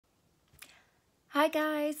Hi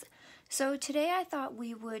guys! So today I thought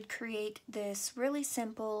we would create this really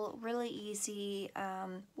simple, really easy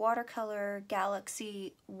watercolor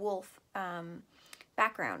galaxy wolf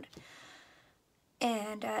background.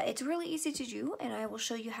 And it's really easy to do, and I will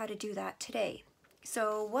show you how to do that today.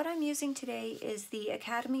 So what I'm using today is the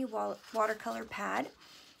Academy watercolor pad,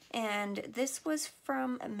 and this was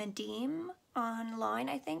from Medim online,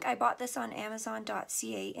 I think. I bought this on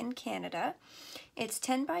Amazon.ca in Canada. It's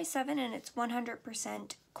 10 by 7 and it's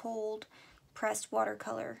 100% cold pressed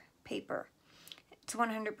watercolor paper. It's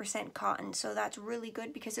 100% cotton, so that's really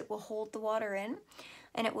good because it will hold the water in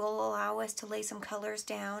and it will allow us to lay some colors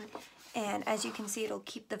down, and as you can see, it'll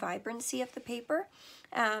keep the vibrancy of the paper.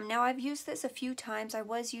 Now I've used this a few times. I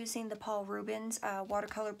was using the Paul Rubens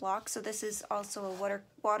watercolor block, so this is also a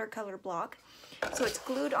watercolor block. So it's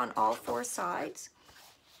glued on all four sides,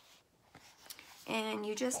 and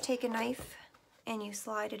you just take a knife and you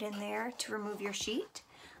slide it in there to remove your sheet.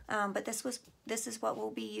 But this is what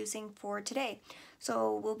we'll be using for today.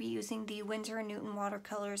 So we'll be using the Winsor & Newton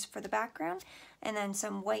watercolors for the background, and then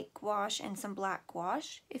some white gouache and some black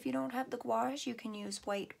gouache. If you don't have the gouache, you can use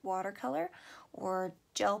white watercolor or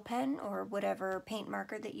gel pen or whatever paint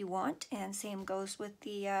marker that you want, and same goes with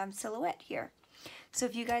the silhouette here. So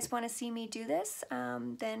if you guys want to see me do this,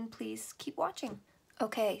 then please keep watching.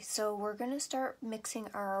 Okay, so we're going to start mixing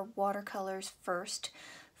our watercolors first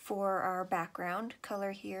for our background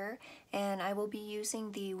color here, and I will be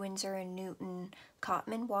using the Winsor & Newton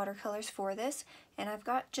cotman watercolors for this, and I've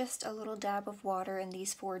got just a little dab of water in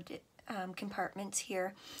these four compartments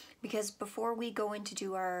here, because before we go in to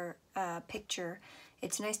do our picture,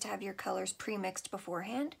 it's nice to have your colors pre-mixed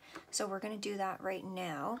beforehand. So we're going to do that right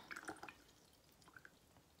now.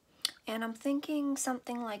 And I'm thinking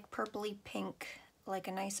something like purpley pink, like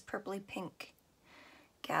a nice purpley pink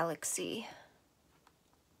galaxy.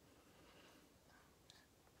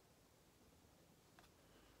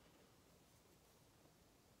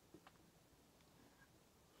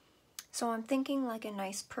 So I'm thinking like a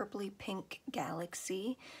nice purpley pink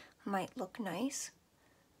galaxy might look nice.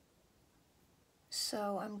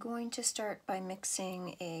 So I'm going to start by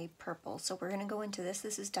mixing a purple. So we're going to go into this.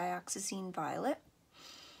 This is dioxazine violet.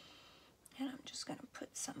 And I'm just going to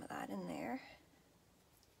put some of that in there.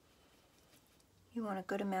 You want a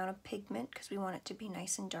good amount of pigment because we want it to be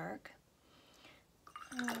nice and dark.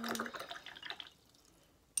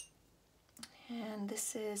 And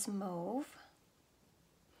this is mauve.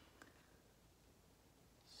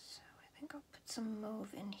 So I think I'll put some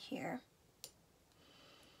mauve in here.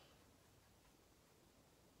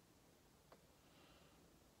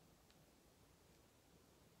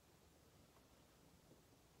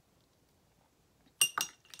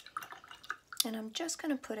 And I'm just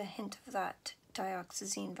going to put a hint of that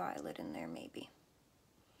dioxazine violet in there maybe.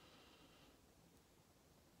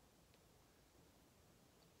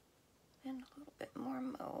 And a little bit more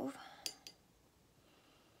mauve.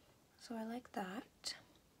 So I like that.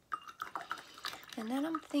 And then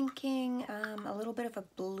I'm thinking a little bit of a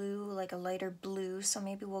blue, like a lighter blue, so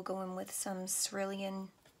maybe we'll go in with some cerulean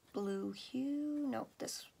blue hue. Nope,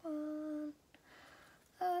 this one.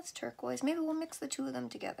 Oh, that's turquoise. Maybe we'll mix the two of them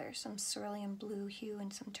together, some cerulean blue hue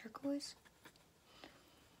and some turquoise.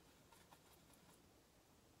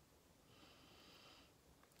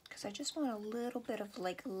 Because I just want a little bit of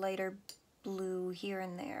like lighter blue here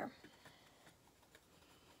and there.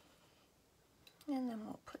 And then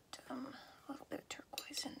we'll put a little bit of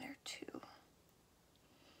turquoise in there too.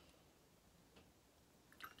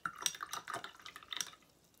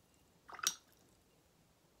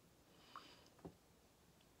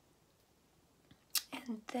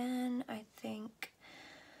 And then I think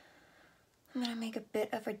I'm going to make a bit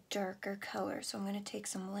of a darker color. So I'm going to take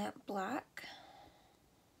some lamp black,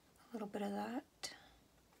 a little bit of that.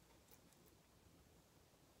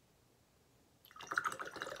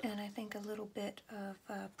 And I think a little bit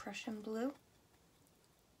of Prussian blue.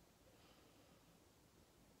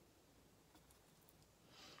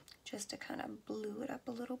 Just to kind of blue it up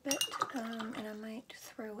a little bit. And I might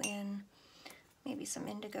throw in maybe some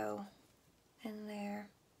indigo in there.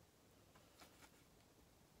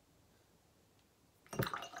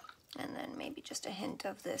 And then maybe just a hint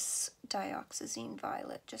of this dioxazine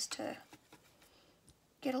violet just to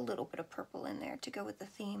get a little bit of purple in there to go with the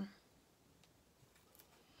theme.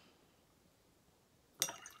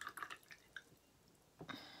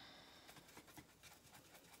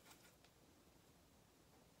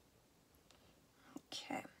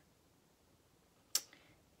 Okay.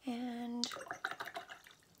 And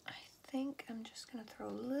I think I'm just going to throw a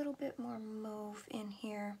little bit more mauve in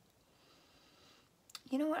here.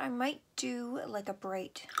 You know what, I might do like a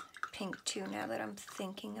bright pink too, now that I'm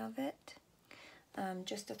thinking of it.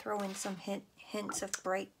 Just to throw in some hints of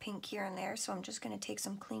bright pink here and there. So I'm just going to take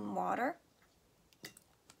some clean water.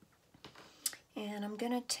 And I'm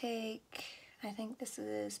going to take, I think this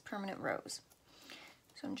is Permanent Rose.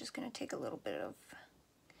 So I'm just going to take a little bit of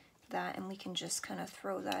that, and we can just kind of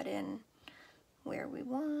throw that in where we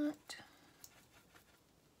want.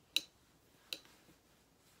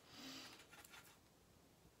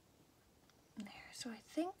 There. So I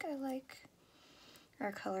think I like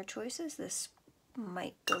our color choices. This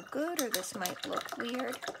might go good, or this might look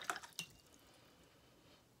weird.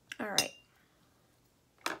 All right.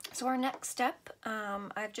 So our next step,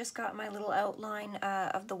 I've just got my little outline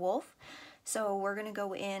of the wolf. So we're going to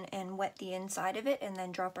go in and wet the inside of it and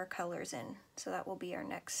then drop our colors in. So that will be our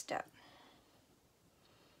next step.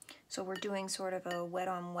 So we're doing sort of a wet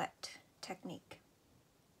on wet technique.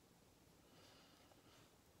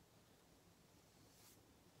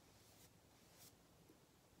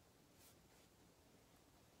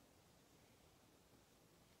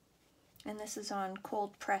 And this is on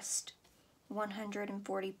cold pressed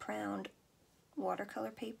 140 pound watercolor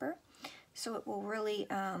paper. So it will really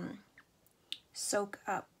soak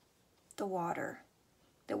up the water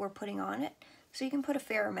that we're putting on it. So you can put a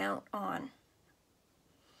fair amount on.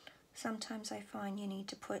 Sometimes I find you need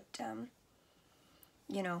to put,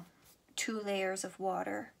 you know, 2 layers of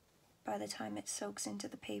water by the time it soaks into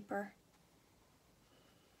the paper.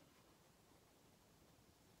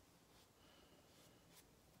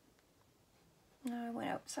 Now I went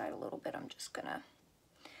outside a little bit. I'm just gonna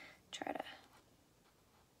try to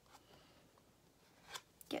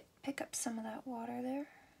pick up some of that water there.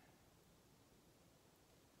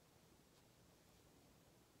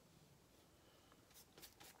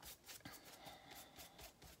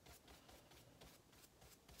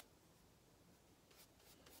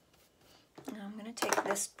 Now I'm going to take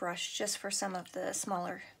this brush just for some of the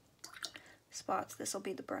smaller spots. This will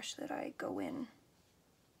be the brush that I go in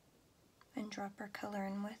and drop our color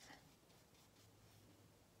in with.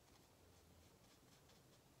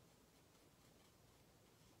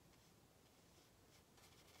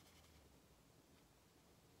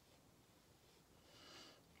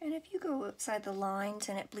 And if you go outside the lines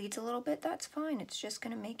and it bleeds a little bit, that's fine. It's just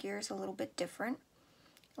going to make yours a little bit different,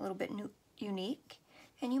 a little bit unique.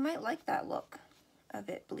 And you might like that look of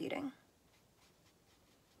it bleeding.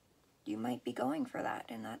 You might be going for that,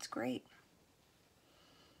 and that's great.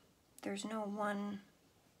 There's no one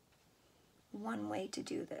way to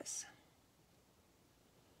do this.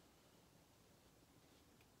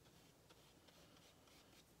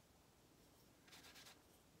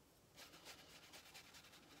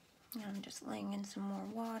 And I'm just laying in some more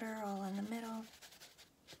water all in the middle,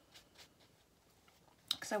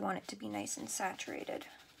 because I want it to be nice and saturated.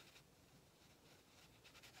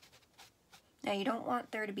 Now you don't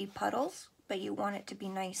want there to be puddles, but you want it to be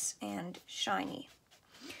nice and shiny.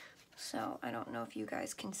 So I don't know if you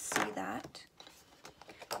guys can see that,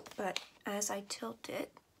 but as I tilt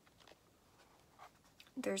it,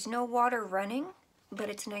 there's no water running, but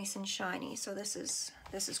it's nice and shiny. So this is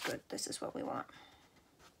good. This is what we want.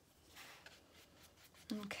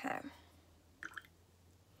 Okay.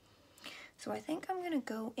 So I think I'm going to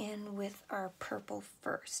go in with our purple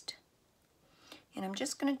first. And I'm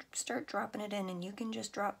just going to start dropping it in, and you can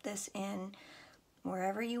just drop this in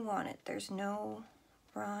wherever you want it. There's no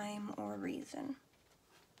rhyme or reason.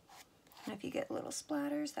 And if you get little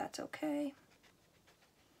splatters, that's okay.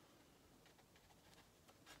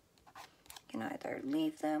 You can either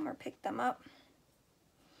leave them or pick them up.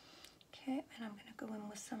 Okay, and I'm going to go in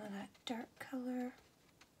with some of that dark color.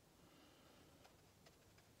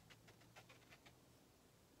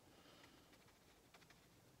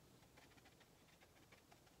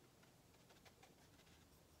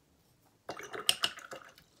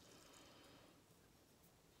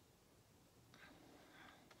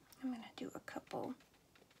 I'm going to do a couple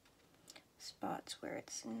spots where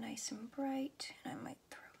it's nice and bright, and I might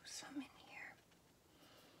throw some in here.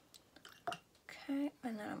 Okay,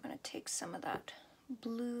 and then I'm going to take some of that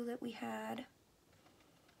blue that we had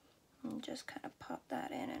and just kind of pop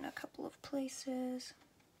that in a couple of places.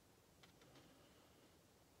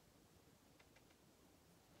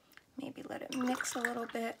 Maybe let it mix a little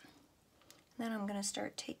bit. Then I'm going to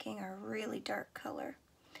start taking our really dark color,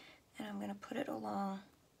 and I'm going to put it along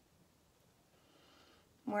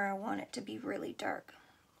where I want it to be really dark.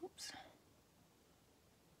 Oops.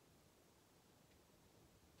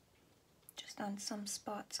 Just on some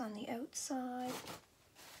spots on the outside.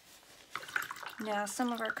 Now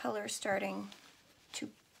some of our color is starting to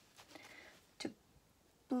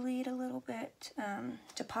bleed a little bit,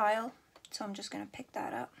 to pile, so I'm just going to pick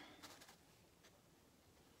that up.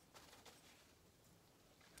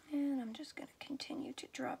 And I'm just going to continue to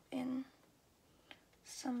drop in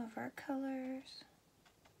some of our colors.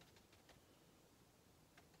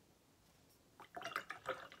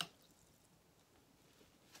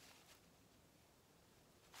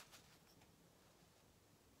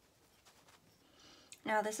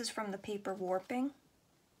 Now this is from the paper warping,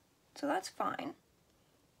 so that's fine.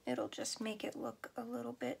 It'll just make it look a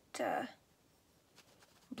little bit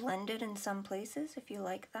blended in some places. If you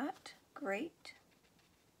like that, great.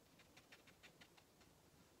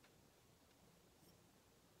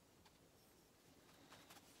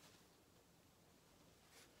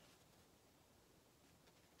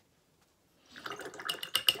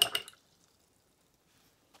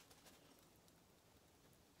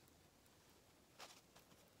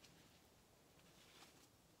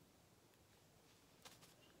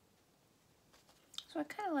 So I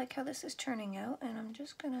kind of like how this is turning out, and I'm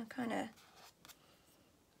just going to kind of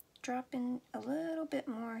drop in a little bit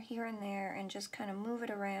more here and there and just kind of move it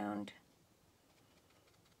around.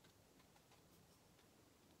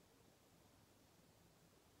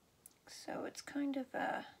 So it's kind of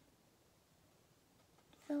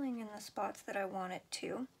filling in the spots that I want it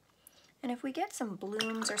to. And if we get some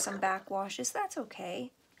blooms or some backwashes, that's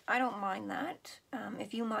okay. I don't mind that.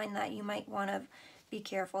 If you mind that, you might want to be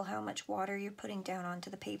careful how much water you're putting down onto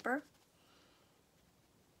the paper.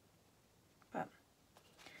 But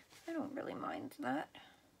I don't really mind that.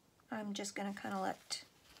 I'm just going to kind of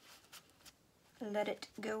let it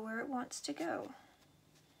go where it wants to go.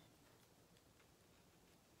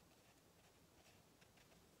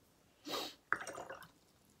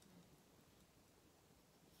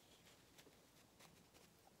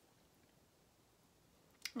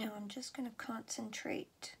 Now I'm just going to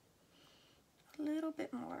concentrate a little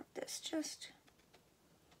bit more of this, just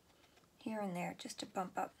here and there, just to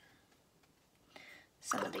bump up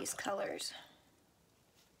some of these colors.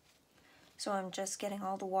 So I'm just getting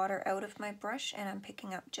all the water out of my brush, and I'm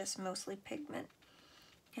picking up just mostly pigment.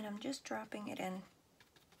 And I'm just dropping it in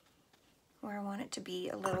where I want it to be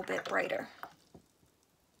a little bit brighter.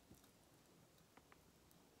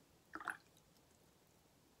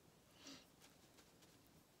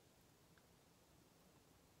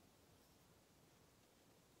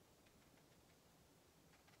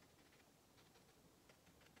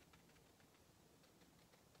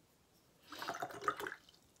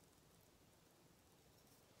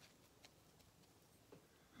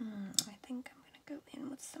 I think I'm going to go in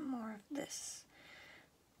with some more of this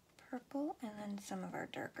purple and then some of our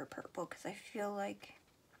darker purple, because I feel like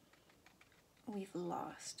we've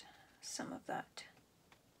lost some of that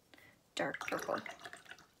dark purple.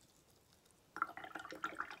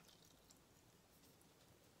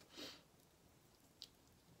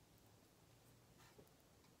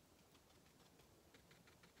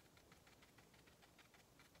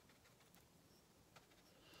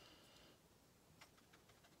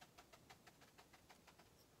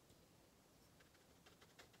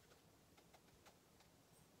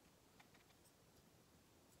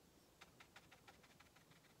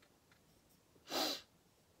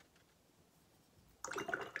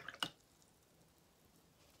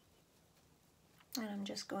 And I'm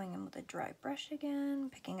just going in with a dry brush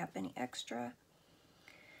again, picking up any extra.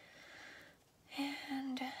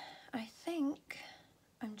 And I think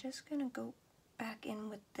I'm just going to go back in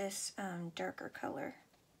with this darker color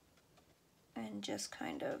and just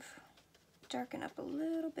kind of darken up a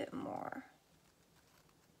little bit more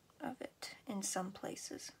of it in some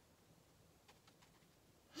places.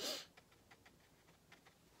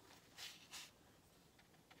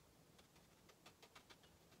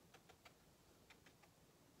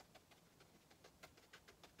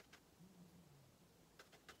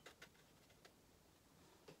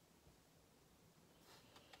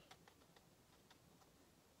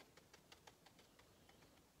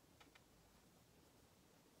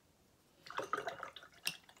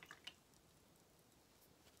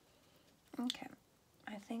 Okay,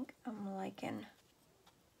 I think I'm liking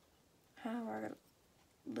how our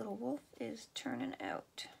little wolf is turning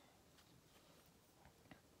out.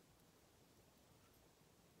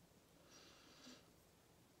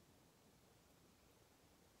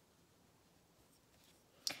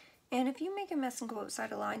 And if you make a mess and go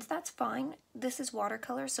outside of lines, that's fine. This is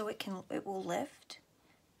watercolor, so it will lift.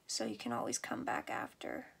 So you can always come back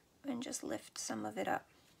after and just lift some of it up.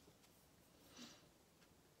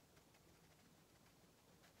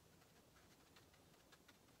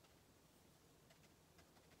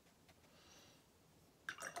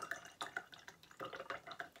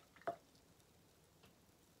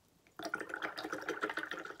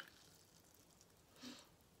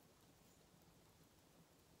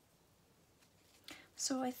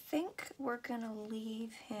 So I think we're gonna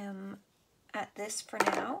leave him at this for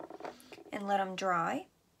now and let him dry,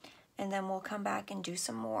 and then we'll come back and do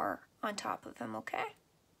some more on top of him, okay?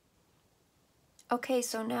 Okay,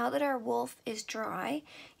 so now that our wolf is dry,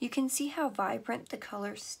 you can see how vibrant the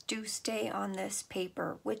colors do stay on this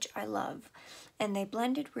paper, which I love. And they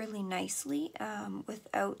blended really nicely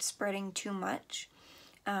without spreading too much.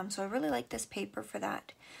 So I really like this paper for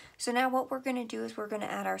that. So now what we're going to do is we're going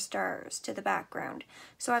to add our stars to the background.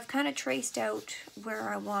 So I've kind of traced out where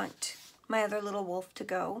I want my other little wolf to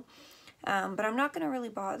go. But I'm not going to really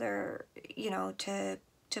bother, you know, to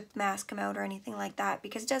mask him out or anything like that,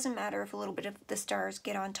 because it doesn't matter if a little bit of the stars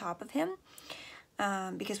get on top of him,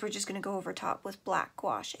 because we're just going to go over top with black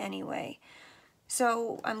gouache anyway.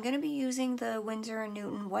 So I'm going to be using the Winsor &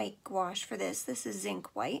 Newton white gouache for this. This is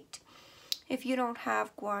zinc white. If you don't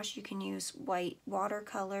have gouache, you can use white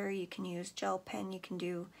watercolor, you can use gel pen, you can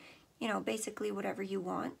do, you know, basically whatever you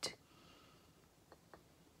want.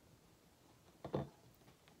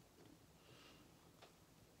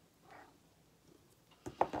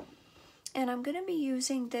 And I'm going to be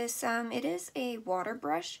using this, it is a water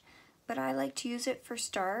brush, but I like to use it for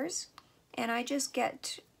stars. And I just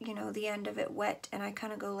get, you know, the end of it wet, and I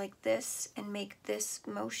kind of go like this and make this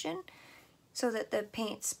motion so that the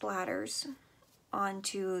paint splatters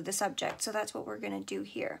onto the subject. So that's what we're going to do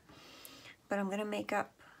here. But I'm going to make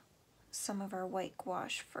up some of our white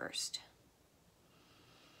gouache first.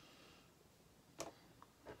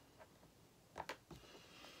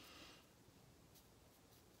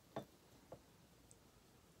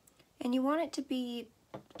 And you want it to be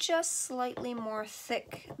just slightly more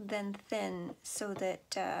thick than thin, so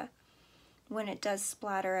that when it does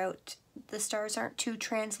splatter out, the stars aren't too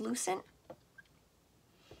translucent.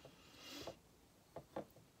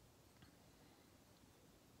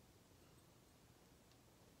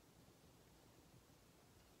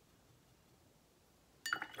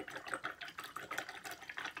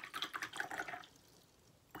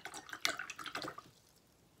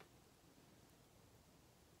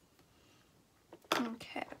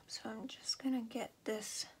 Okay, so I'm just gonna get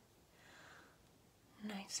this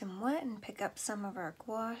nice and wet and pick up some of our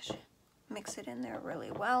gouache, mix it in there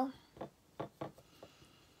really well.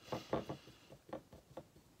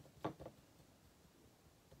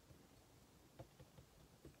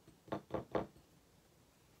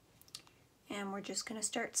 And we're just gonna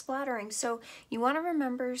start splattering. So you wanna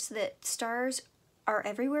remember that stars are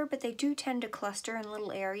everywhere, but they do tend to cluster in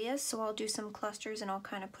little areas. So I'll do some clusters and I'll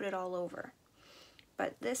kind of put it all over.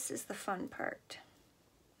 But this is the fun part.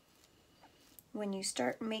 When you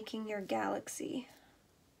start making your galaxy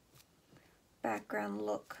background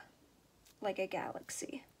look like a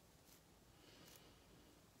galaxy.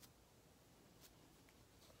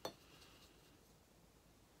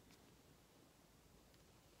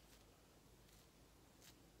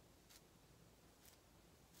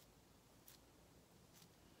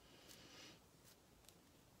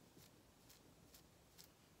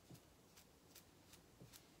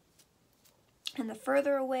 And the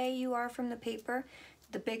further away you are from the paper,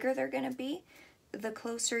 the bigger they're going to be. The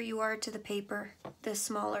closer you are to the paper, the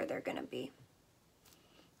smaller they're going to be.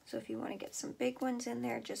 So if you want to get some big ones in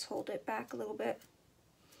there, just hold it back a little bit.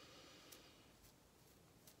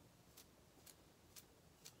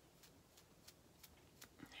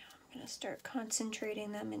 Now I'm going to start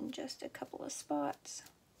concentrating them in just a couple of spots.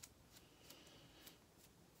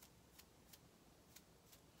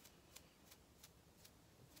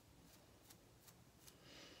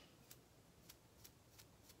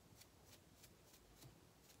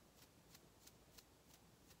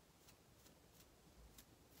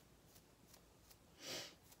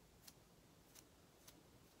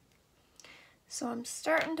 So I'm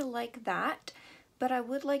starting to like that, but I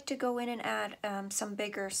would like to go in and add some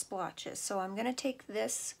bigger splotches. So I'm gonna take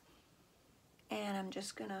this and I'm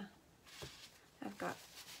just gonna, I've got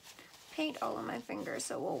paint all on my fingers,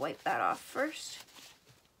 so we'll wipe that off first.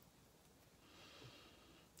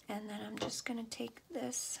 And then I'm just gonna take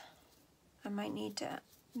this, I might need to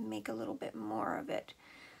make a little bit more of it,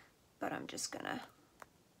 but I'm just gonna,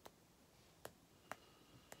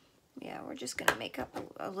 yeah, we're just gonna make up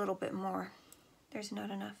a little bit more. There's not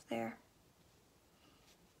enough there.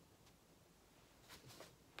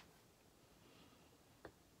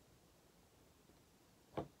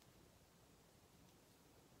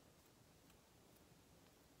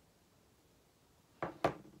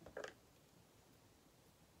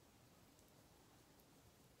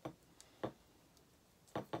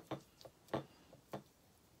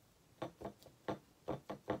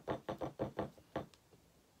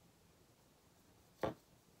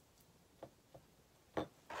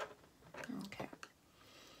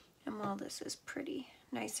 Well, this is pretty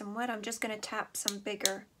nice and wet. I'm just going to tap some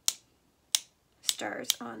bigger stars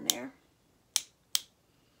on there.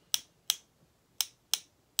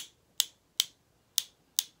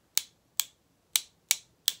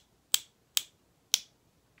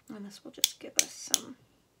 And this will just give us some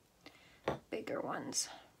bigger ones.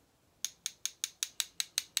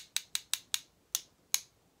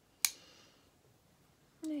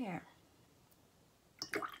 There.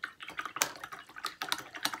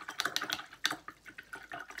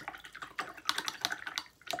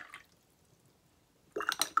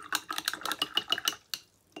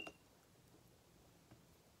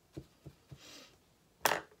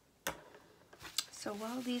 So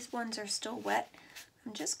while these ones are still wet,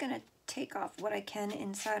 I'm just going to take off what I can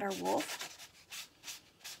inside our wolf.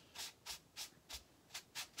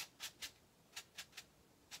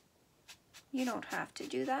 You don't have to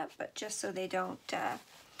do that, but just so they don't,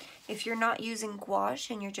 if you're not using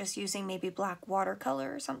gouache and you're just using maybe black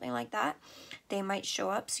watercolor or something like that, they might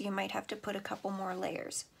show up, so you might have to put a couple more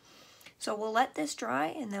layers. So we'll let this dry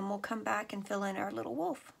and then we'll come back and fill in our little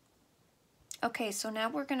wolf. Okay, so now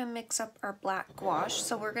we're going to mix up our black gouache.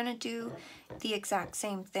 So we're going to do the exact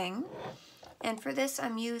same thing. And for this,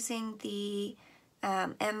 I'm using the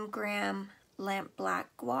M-Gram Lamp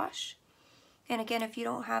Black gouache. And again, if you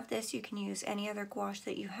don't have this, you can use any other gouache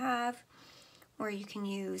that you have, or you can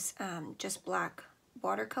use just black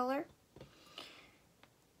watercolor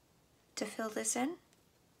to fill this in.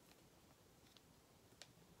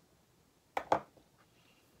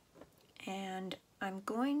 And I'm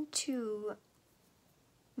going to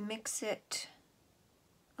mix it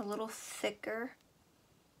a little thicker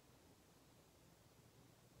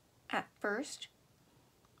at first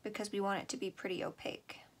because we want it to be pretty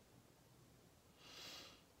opaque.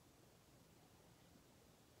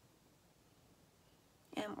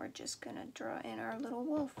 And we're just going to draw in our little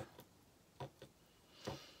wolf.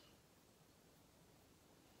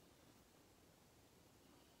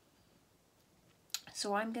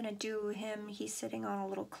 So I'm going to do him, he's sitting on a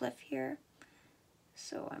little cliff here.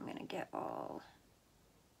 So I'm going to get all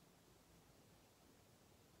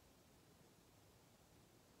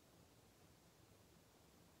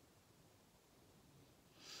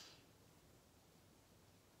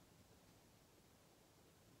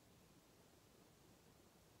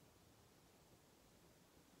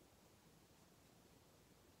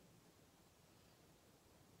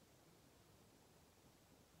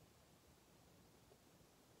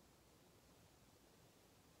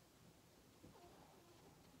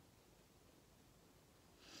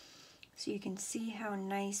so you can see how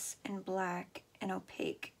nice and black and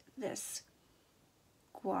opaque this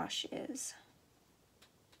gouache is.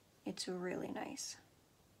 It's really nice.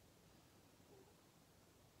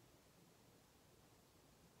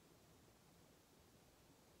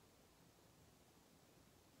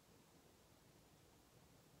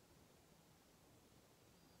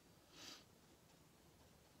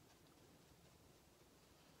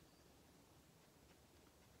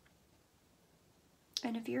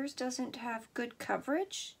 And if yours doesn't have good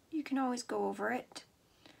coverage, you can always go over it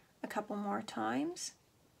a couple more times.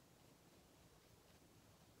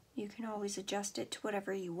 You can always adjust it to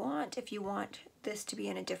whatever you want. If you want this to be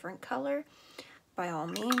in a different color, by all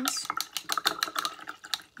means,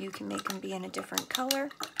 you can make them be in a different color.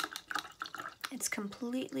 It's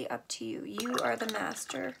completely up to you. You are the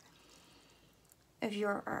master of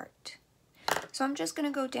your art. So I'm just going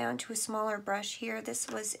to go down to a smaller brush here. This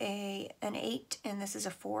was an 8 and this is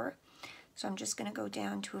a 4. So I'm just going to go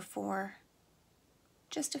down to a 4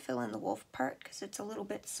 just to fill in the wolf part because it's a little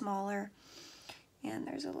bit smaller and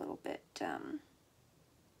there's a little bit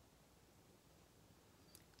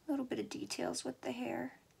of details with the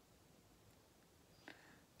hair.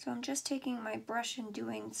 So I'm just taking my brush and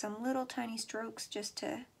doing some little tiny strokes just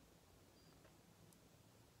to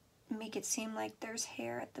make it seem like there's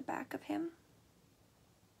hair at the back of him.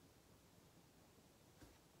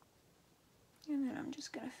 And then I'm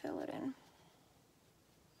just going to fill it in.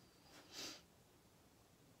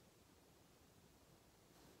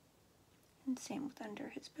 And same with under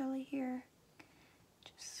his belly here.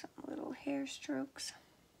 Just some little hair strokes.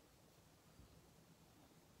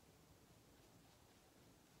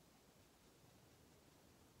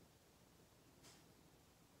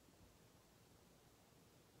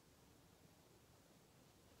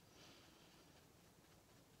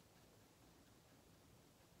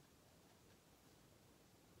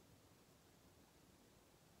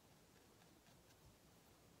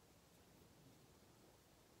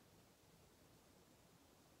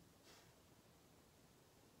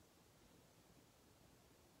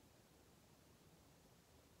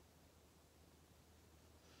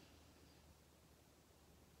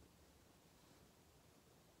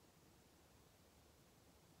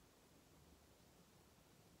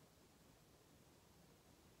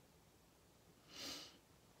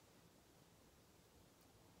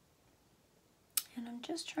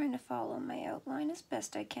 just trying to follow my outline as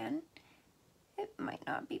best I can. It might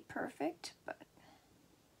not be perfect, but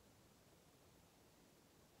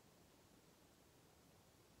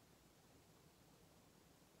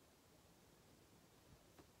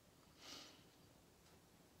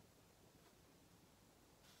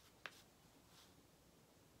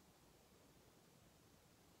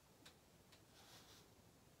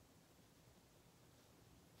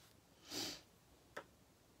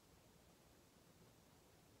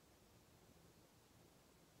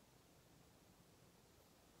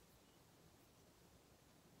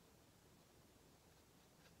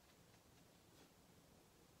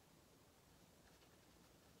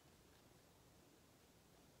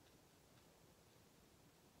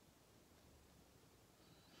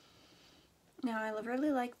now I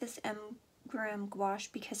really like this M-Gram gouache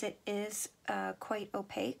because it is quite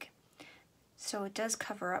opaque, so it does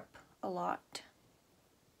cover up a lot.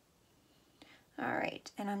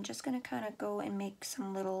 Alright, and I'm just going to kind of go and make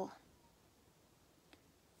some little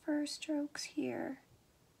fur strokes here,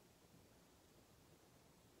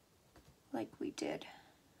 like we did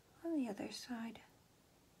on the other side.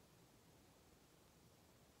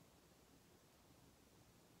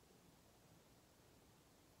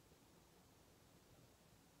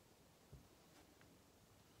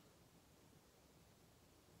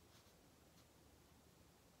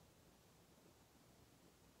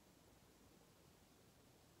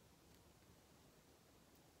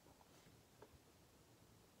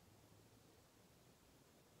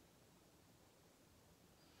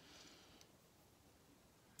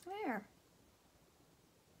 There.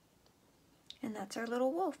 And that's our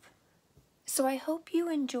little wolf. So I hope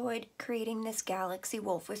you enjoyed creating this galaxy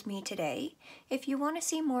wolf with me today. If you want to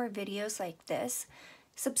see more videos like this,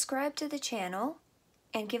 subscribe to the channel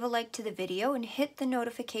and give a like to the video and hit the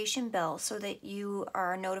notification bell so that you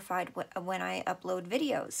are notified when I upload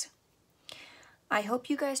videos. I hope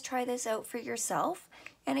you guys try this out for yourself.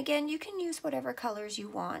 And again, you can use whatever colors you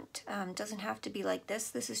want. Doesn't have to be like this.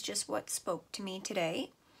 This is just what spoke to me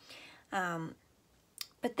today.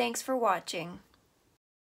 But thanks for watching.